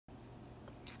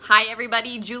Hi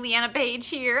everybody, Juliana Page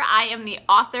here. I am the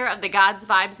author of the God's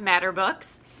Vibes Matter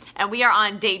books, and we are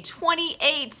on day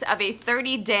 28 of a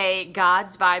 30-day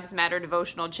God's Vibes Matter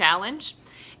devotional challenge.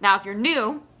 Now, if you're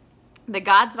new, the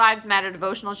God's Vibes Matter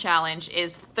devotional challenge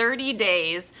is 30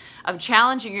 days of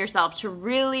challenging yourself to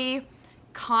really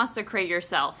consecrate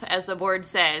yourself, as the word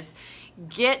says.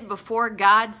 Get before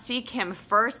God, seek Him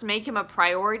first, make Him a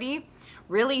priority.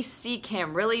 Really seek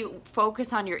Him, really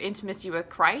focus on your intimacy with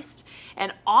Christ,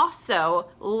 and also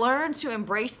learn to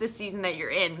embrace the season that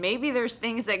you're in. Maybe there's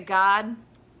things that God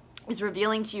is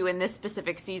revealing to you in this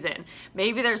specific season.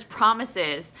 Maybe there's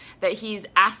promises that He's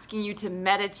asking you to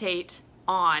meditate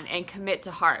on and commit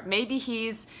to heart. Maybe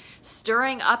He's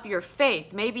stirring up your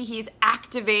faith. Maybe He's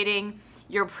activating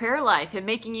your prayer life and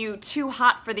making you too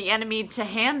hot for the enemy to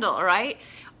handle, right?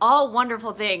 All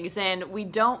wonderful things, and we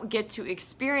don't get to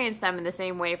experience them in the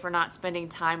same way if we're not spending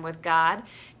time with God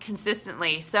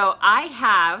consistently. So I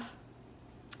have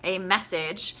a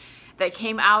message that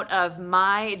came out of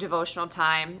my devotional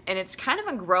time, and it's kind of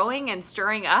been growing and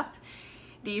stirring up.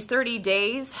 These 30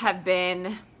 days have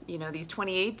been, these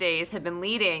 28 days have been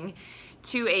leading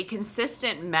to a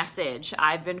consistent message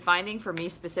I've been finding for me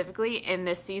specifically in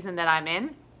this season that I'm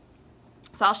in.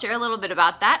 So I'll share a little bit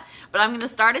about that, but I'm going to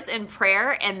start us in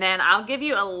prayer, and then I'll give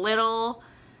you a little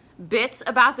bit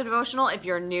about the devotional if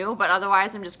you're new, but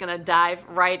otherwise I'm just going to dive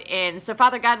right in. So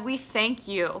Father God, we thank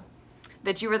you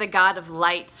that you are the God of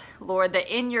light, Lord,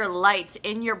 that in your light,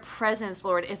 in your presence,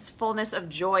 Lord, is fullness of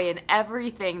joy in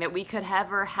everything that we could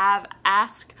ever have,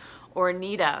 ask, or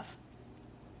need of.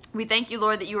 We thank you,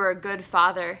 Lord, that you are a good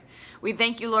Father. We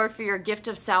thank you, Lord, for your gift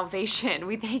of salvation.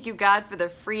 We thank you, God, for the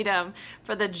freedom,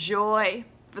 for the joy,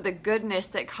 for the goodness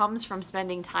that comes from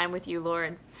spending time with you,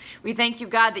 Lord. We thank you,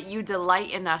 God, that you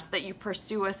delight in us, that you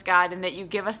pursue us, God, and that you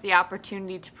give us the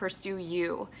opportunity to pursue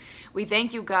you. We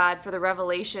thank you, God, for the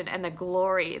revelation and the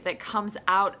glory that comes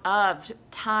out of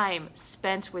time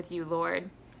spent with you, Lord.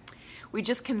 We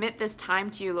just commit this time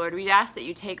to you, Lord. We ask that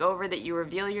you take over, that you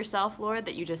reveal yourself, Lord,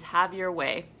 that you just have your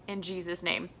way. In Jesus'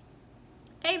 name,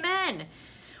 amen.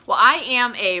 Well, I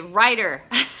am a writer.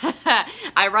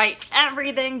 I write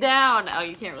everything down. Oh,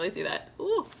 you can't really see that.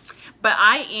 Ooh. But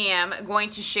I am going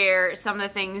to share some of the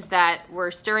things that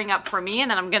were stirring up for me,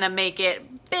 and then I'm going to make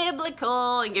it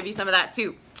biblical and give you some of that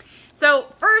too. So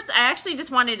first, I actually just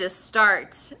wanted to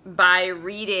start by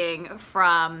reading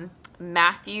from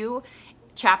Matthew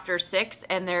chapter 6,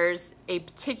 and there's a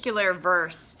particular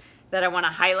verse that I want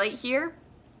to highlight here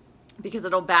because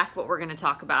it'll back what we're going to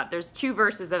talk about. There's two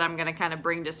verses that I'm going to kind of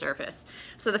bring to surface.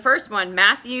 So the first one,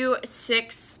 Matthew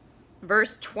 6,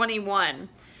 verse 21.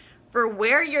 For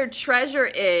where your treasure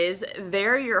is,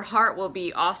 there your heart will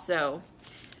be also.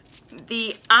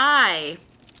 The eye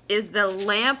is the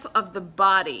lamp of the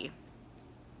body.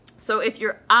 So if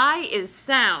your eye is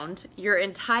sound, your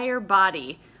entire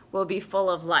body will be full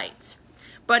of light.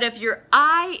 But if your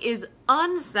eye is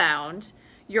unsound,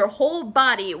 your whole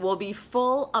body will be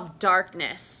full of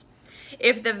darkness.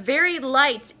 If the very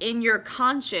light in your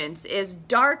conscience is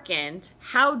darkened,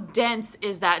 how dense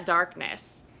is that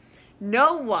darkness?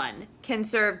 No one can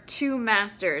serve two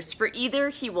masters, for either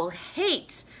he will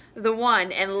hate the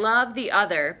one and love the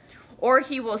other, or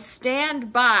he will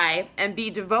stand by and be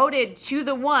devoted to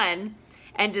the one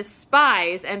and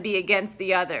despise and be against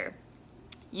the other.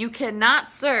 You cannot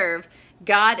serve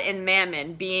God and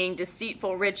mammon, being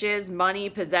deceitful riches, money,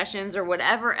 possessions, or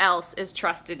whatever else is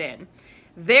trusted in.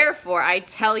 Therefore, I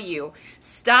tell you,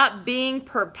 stop being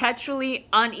perpetually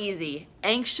uneasy,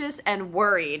 anxious, and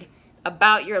worried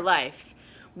about your life,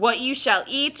 what you shall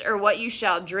eat or what you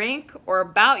shall drink, or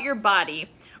about your body,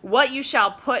 what you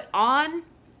shall put on.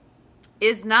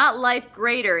 Is not life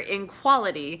greater in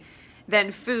quality than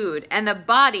food, and the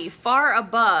body far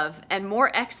above and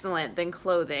more excellent than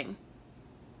clothing?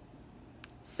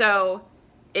 So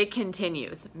it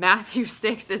continues. Matthew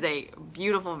 6 is a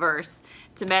beautiful verse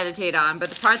to meditate on,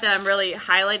 but the part that I'm really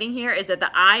highlighting here is that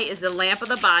the eye is the lamp of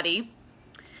the body.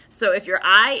 So if your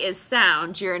eye is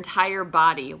sound, your entire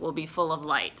body will be full of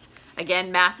light.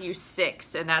 Again, Matthew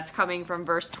 6, and that's coming from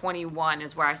verse 21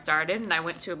 is where I started, and I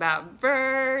went to about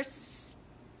verse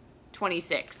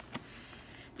 26.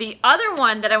 The other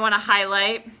one that I want to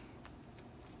highlight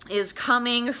is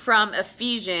coming from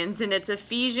Ephesians, and it's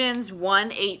Ephesians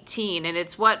 1:18, and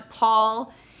it's what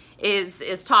Paul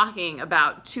is talking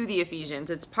about to the Ephesians.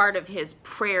 It's part of his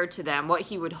prayer to them, what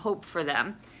he would hope for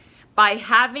them. By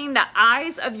having the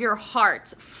eyes of your heart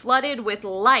flooded with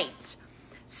light,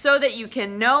 so that you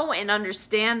can know and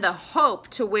understand the hope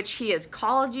to which he has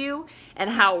called you, and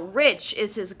how rich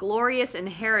is his glorious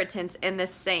inheritance in the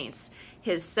saints.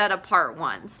 his set apart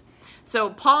ones. So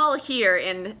Paul here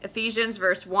in Ephesians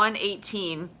verse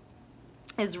 1:18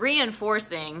 is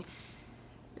reinforcing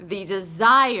the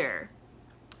desire,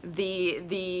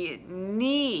 the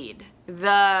need,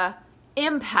 the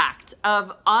impact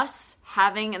of us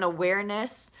having an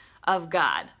awareness of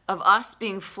God, of us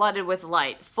being flooded with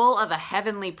light, full of a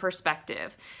heavenly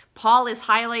perspective. Paul is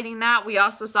highlighting that. We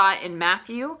also saw it in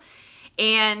Matthew.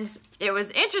 And it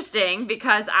was interesting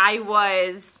because I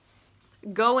was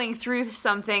going through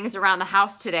some things around the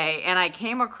house today, and I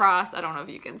came across, I don't know if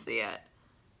you can see it,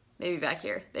 maybe back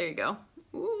here, there you go,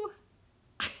 ooh,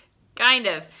 kind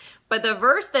of, but the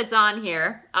verse that's on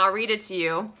here, I'll read it to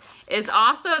you, is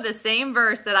also the same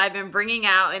verse that I've been bringing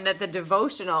out and that the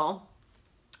devotional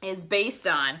is based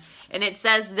on, and it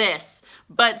says this: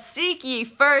 "But seek ye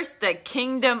first the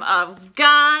kingdom of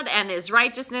God and his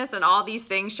righteousness, and all these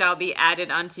things shall be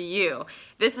added unto you."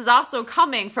 This is also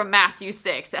coming from Matthew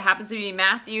 6. It happens to be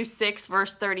Matthew 6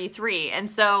 verse 33.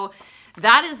 And so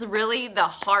that is really the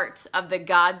heart of the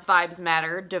God's Vibes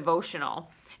Matter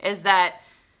devotional, is that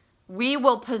we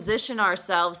will position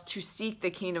ourselves to seek the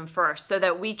kingdom first so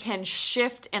that we can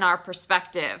shift in our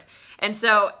perspective. And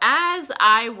so as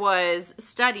I was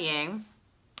studying,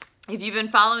 if you've been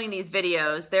following these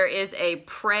videos, there is a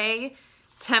pray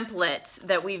template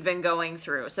that we've been going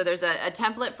through. So there's a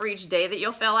template for each day that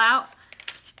you'll fill out.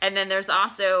 And then there's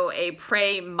also a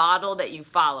pray model that you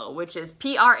follow, which is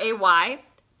PRAY,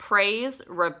 praise,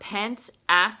 repent,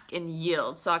 ask, and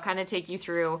yield. So I'll kind of take you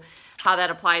through how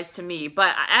that applies to me.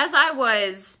 But as I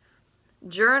was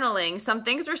journaling, some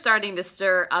things were starting to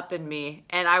stir up in me,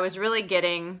 and I was really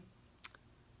getting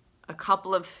a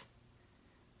couple of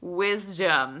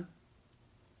wisdom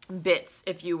bits,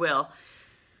 if you will.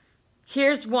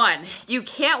 Here's one. You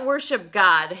can't worship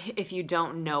God if you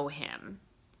don't know him.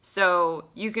 So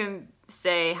you can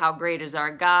say, how great is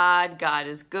our God? God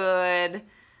is good.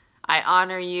 I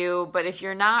honor you. But if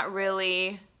you're not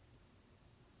really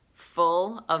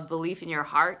full of belief in your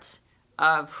heart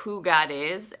of who God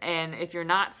is, and if you're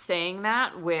not saying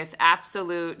that with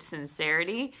absolute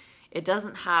sincerity, it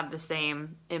doesn't have the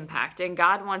same impact. And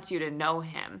God wants you to know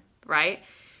him, right?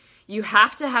 You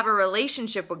have to have a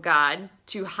relationship with God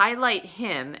to highlight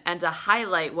him and to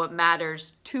highlight what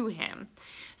matters to him.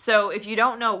 So if you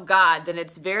don't know God, then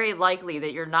it's very likely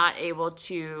that you're not able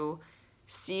to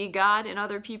see God in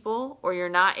other people, or you're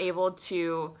not able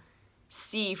to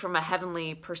see from a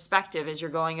heavenly perspective as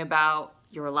you're going about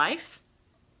your life.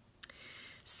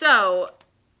 So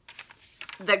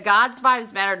the God's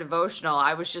Vibes Matter devotional,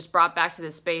 I was just brought back to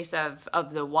the space of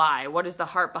the why. What is the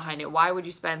heart behind it? Why would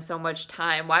you spend so much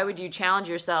time? Why would you challenge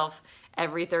yourself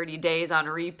every 30 days on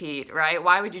repeat, right?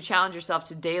 Why would you challenge yourself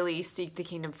to daily seek the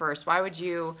kingdom first? Why would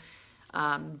you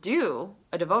do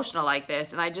a devotional like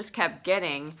this? And I just kept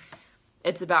getting,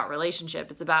 it's about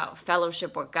relationship. It's about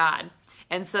fellowship with God.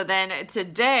 And so then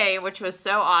today, which was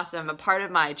so awesome, a part of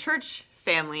my church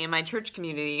family and my church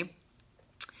community,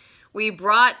 we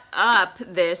brought up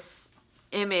this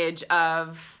image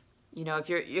of, you know,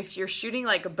 if you're shooting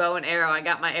like a bow and arrow, I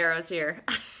got my arrows here.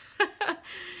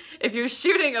 If you're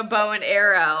shooting a bow and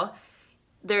arrow,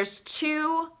 there's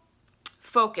two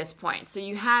focus points. So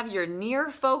you have your near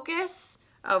focus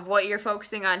of what you're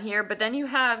focusing on here, but then you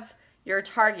have your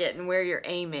target and where you're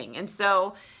aiming. And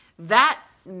so that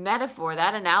metaphor,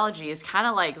 that analogy is kind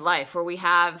of like life, where we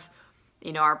have,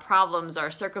 you know, our problems, our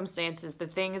circumstances, the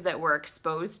things that we're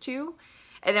exposed to.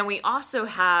 And then we also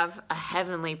have a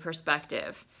heavenly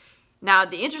perspective. Now,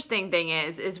 the interesting thing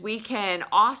is we can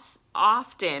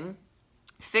often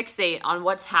fixate on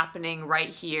what's happening right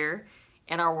here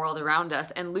in our world around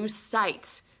us and lose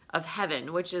sight of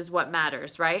heaven, which is what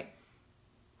matters, right?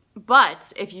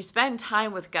 But if you spend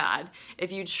time with God,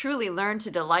 if you truly learn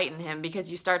to delight in him because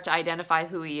you start to identify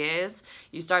who he is,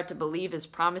 you start to believe his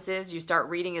promises, you start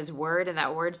reading his word, and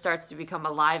that word starts to become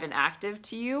alive and active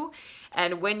to you.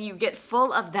 And when you get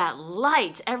full of that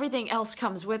light, everything else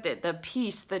comes with it. The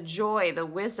peace, the joy, the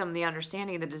wisdom, the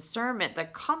understanding, the discernment, the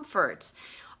comfort,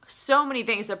 so many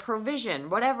things, the provision,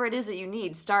 whatever it is that you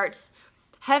need,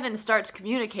 heaven starts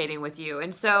communicating with you.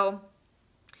 And so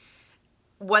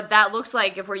what that looks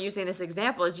like, if we're using this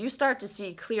example, is you start to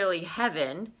see clearly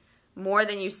heaven more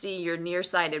than you see your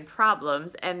nearsighted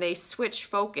problems, and they switch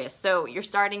focus. So you're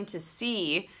starting to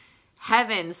see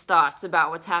heaven's thoughts about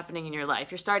what's happening in your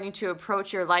life. You're starting to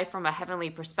approach your life from a heavenly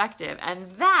perspective,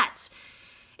 and that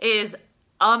is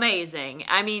amazing.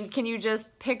 I mean, can you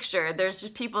just picture, there's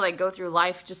just people that go through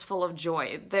life just full of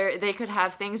joy. They could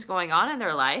have things going on in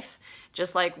their life,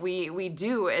 just like we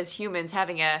do as humans,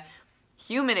 having a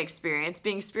human experience,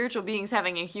 being spiritual beings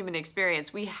having a human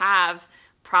experience. We have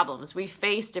problems. We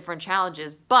face different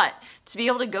challenges, but to be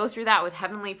able to go through that with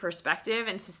heavenly perspective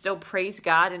and to still praise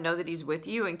God and know that he's with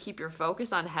you and keep your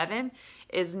focus on heaven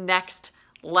is next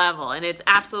level. And it's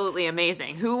absolutely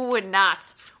amazing. Who would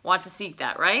not want to seek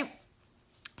that, right?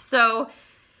 So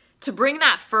to bring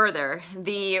that further,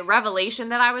 the revelation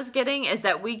that I was getting is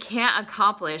that we can't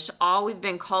accomplish all we've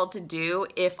been called to do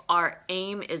if our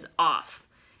aim is off.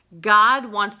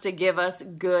 God wants to give us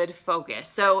good focus.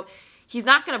 So he's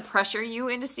not going to pressure you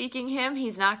into seeking him.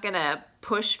 He's not going to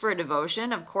push for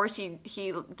devotion. Of course,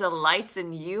 he delights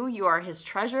in you. You are his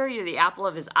treasure. You're the apple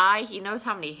of his eye. He knows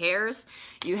how many hairs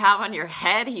you have on your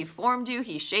head. He formed you.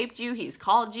 He shaped you. He's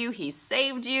called you. He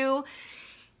saved you.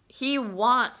 He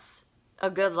wants a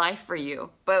good life for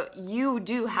you, but you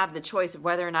do have the choice of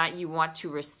whether or not you want to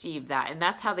receive that. And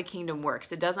that's how the kingdom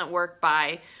works. It doesn't work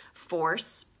by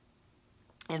force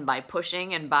and by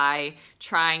pushing and by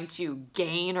trying to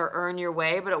gain or earn your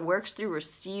way, but it works through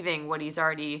receiving what he's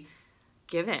already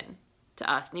given to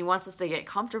us. And he wants us to get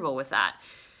comfortable with that.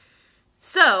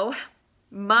 So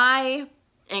my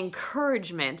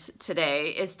encouragement today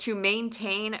is to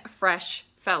maintain fresh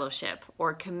fellowship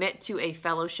or commit to a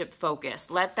fellowship focus.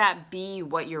 Let that be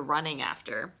what you're running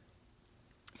after.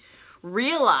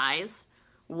 Realize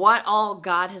what all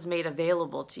God has made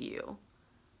available to you.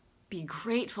 Be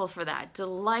grateful for that.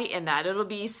 Delight in that. It'll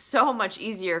be so much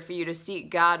easier for you to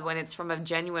seek God when it's from a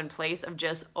genuine place of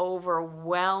just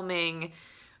overwhelming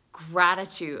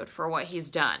gratitude for what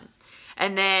he's done.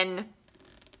 And then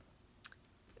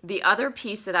the other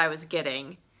piece that I was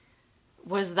getting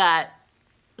was that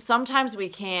sometimes we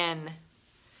can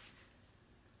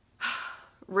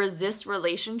resist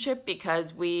relationship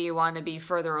because we want to be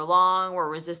further along. We're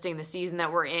resisting the season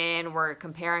that we're in. We're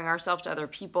comparing ourselves to other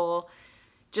people.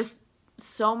 Just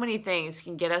so many things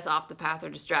can get us off the path or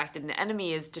distracted. And the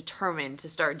enemy is determined to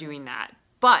start doing that.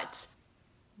 But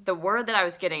the word that I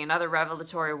was getting, another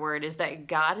revelatory word, is that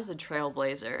God is a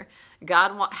trailblazer.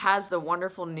 God has the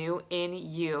wonderful new in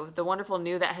you, the wonderful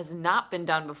new that has not been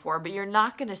done before, but you're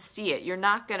not going to see it. You're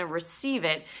not going to receive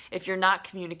it if you're not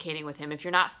communicating with him, if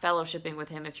you're not fellowshipping with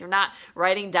him, if you're not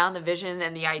writing down the vision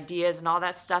and the ideas and all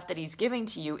that stuff that he's giving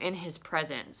to you in his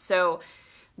presence. So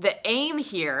the aim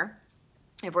here,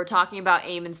 if we're talking about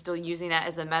aim and still using that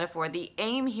as the metaphor, the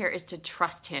aim here is to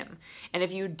trust him. And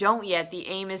if you don't yet, the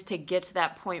aim is to get to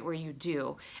that point where you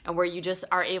do and where you just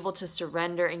are able to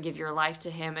surrender and give your life to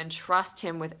him and trust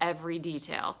him with every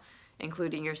detail,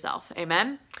 including yourself.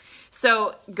 Amen?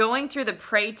 So going through the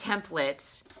pray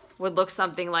template would look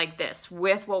something like this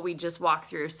with what we just walked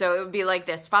through. So it would be like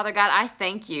this. Father God, I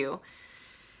thank you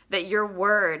that your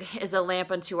word is a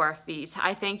lamp unto our feet.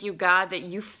 I thank you, God, that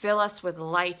you fill us with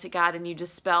light, God, and you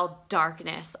dispel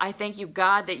darkness. I thank you,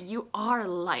 God, that you are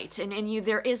light, and in you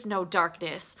there is no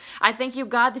darkness. I thank you,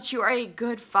 God, that you are a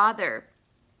good Father.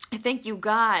 I thank you,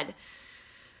 God,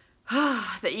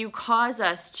 that you cause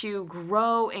us to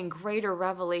grow in greater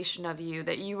revelation of you,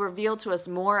 that you reveal to us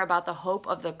more about the hope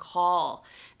of the call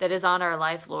that is on our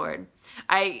life, Lord.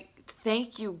 I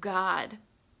thank you, God,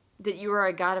 that you are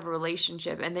a God of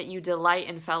relationship and that you delight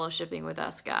in fellowshipping with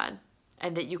us, God,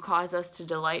 and that you cause us to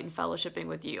delight in fellowshipping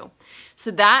with you.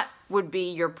 So that would be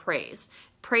your praise.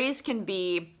 Praise can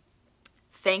be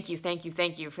thank you, thank you,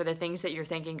 thank you for the things that you're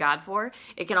thanking God for.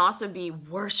 It can also be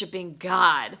worshiping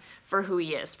God for who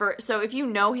he is. So if you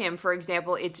know him, for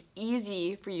example, it's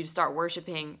easy for you to start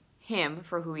worshiping him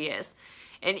for who he is.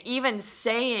 And even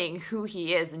saying who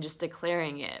he is and just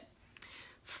declaring it.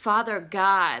 Father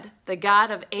God, the God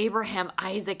of Abraham,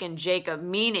 Isaac, and Jacob,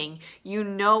 meaning you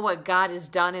know what God has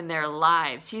done in their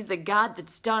lives. He's the God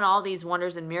that's done all these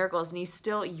wonders and miracles, and he's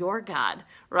still your God,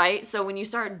 right? So when you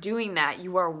start doing that,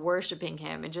 you are worshiping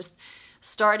him and just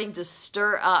starting to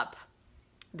stir up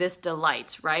this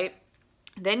delight, right?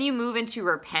 Then you move into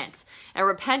repent. And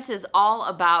repent is all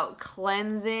about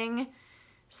cleansing,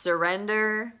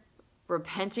 surrender,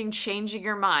 repenting, changing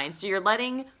your mind. So you're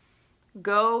letting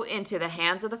go into the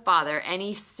hands of the Father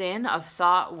any sin of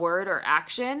thought, word, or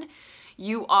action.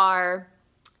 You are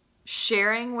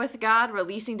sharing with God,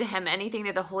 releasing to him anything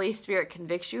that the Holy Spirit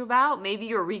convicts you about. Maybe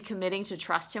you're recommitting to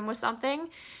trust him with something.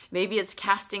 Maybe it's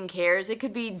casting cares. It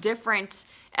could be different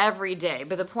every day.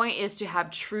 But the point is to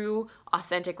have true,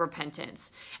 authentic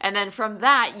repentance. And then from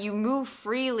that, you move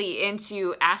freely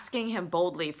into asking him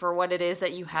boldly for what it is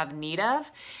that you have need of.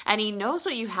 And he knows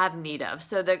what you have need of.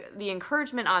 So the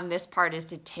encouragement on this part is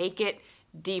to take it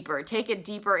deeper. Take it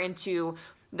deeper into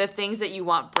the things that you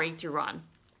want breakthrough on.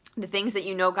 The things that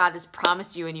you know God has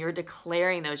promised you, and you're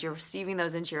declaring those, you're receiving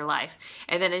those into your life.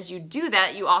 And then as you do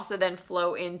that, you also then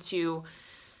flow into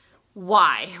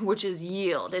why, which is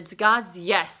yield. It's God's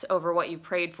yes over what you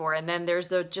prayed for. And then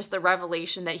there's just the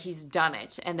revelation that he's done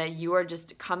it and that you are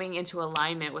just coming into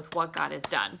alignment with what God has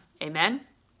done. Amen.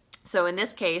 So in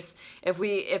this case,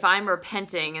 if I'm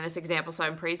repenting in this example, so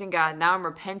I'm praising God, now I'm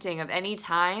repenting of any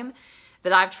time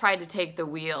that I've tried to take the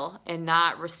wheel and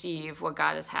not receive what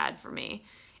God has had for me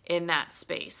in that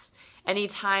space. Any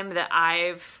time that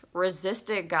I've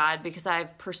resisted God because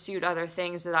I've pursued other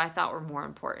things that I thought were more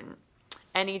important.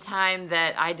 Anytime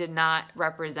that I did not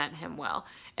represent him well.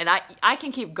 And I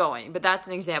can keep going, but that's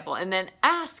an example. And then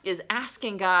ask is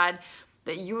asking God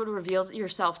that you would reveal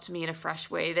yourself to me in a fresh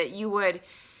way, that you would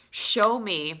show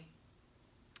me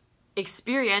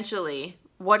experientially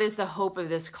what is the hope of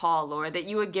this call, Lord, that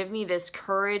you would give me this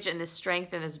courage and this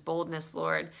strength and this boldness,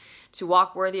 Lord, to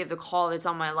walk worthy of the call that's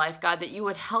on my life, God, that you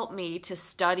would help me to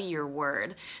study your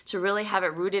word, to really have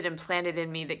it rooted and planted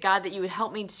in me, that God, that you would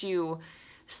help me to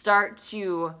start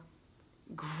to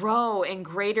grow in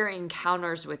greater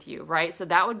encounters with you, right? So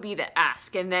that would be the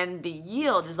ask. And then the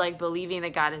yield is like believing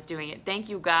that God is doing it. Thank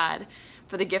you, God,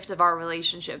 for the gift of our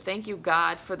relationship. Thank you,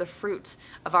 God, for the fruit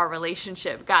of our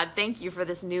relationship. God, thank you for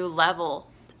this new level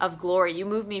of glory. You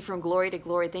moved me from glory to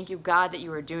glory. Thank you, God, that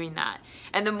you are doing that.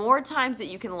 And the more times that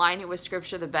you can line it with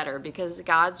scripture, the better, because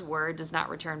God's word does not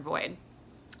return void.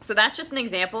 So that's just an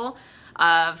example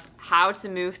of how to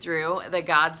move through the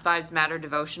God's Vibes Matter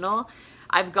devotional.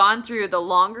 I've gone through the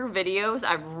longer videos.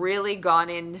 I've really gone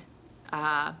in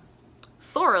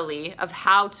thoroughly of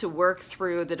how to work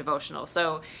through the devotional.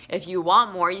 So if you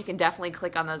want more, you can definitely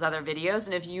click on those other videos.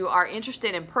 And if you are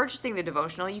interested in purchasing the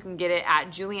devotional, you can get it at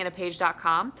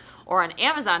julianapage.com or on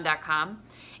amazon.com.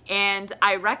 And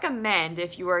I recommend,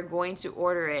 if you are going to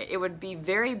order it, it would be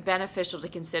very beneficial to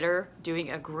consider doing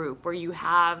a group where you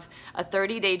have a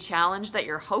 30-day challenge that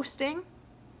you're hosting.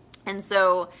 And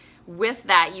so with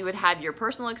that, you would have your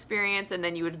personal experience, and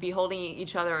then you would be holding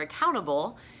each other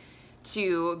accountable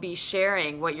to be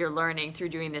sharing what you're learning through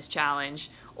doing this challenge.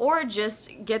 Or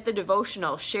just get the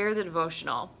devotional, share the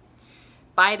devotional.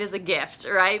 Buy it as a gift,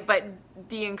 right? But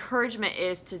the encouragement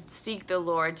is to seek the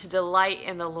Lord, to delight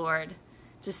in the Lord,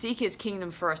 to seek his kingdom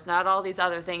first, not all these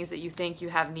other things that you think you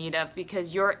have need of,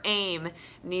 because your aim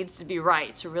needs to be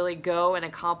right, to really go and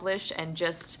accomplish and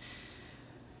just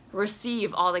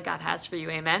receive all that God has for you.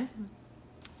 Amen.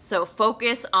 So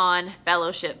focus on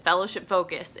fellowship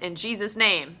focus in Jesus'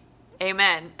 name.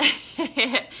 Amen.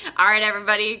 All right,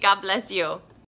 everybody. God bless you.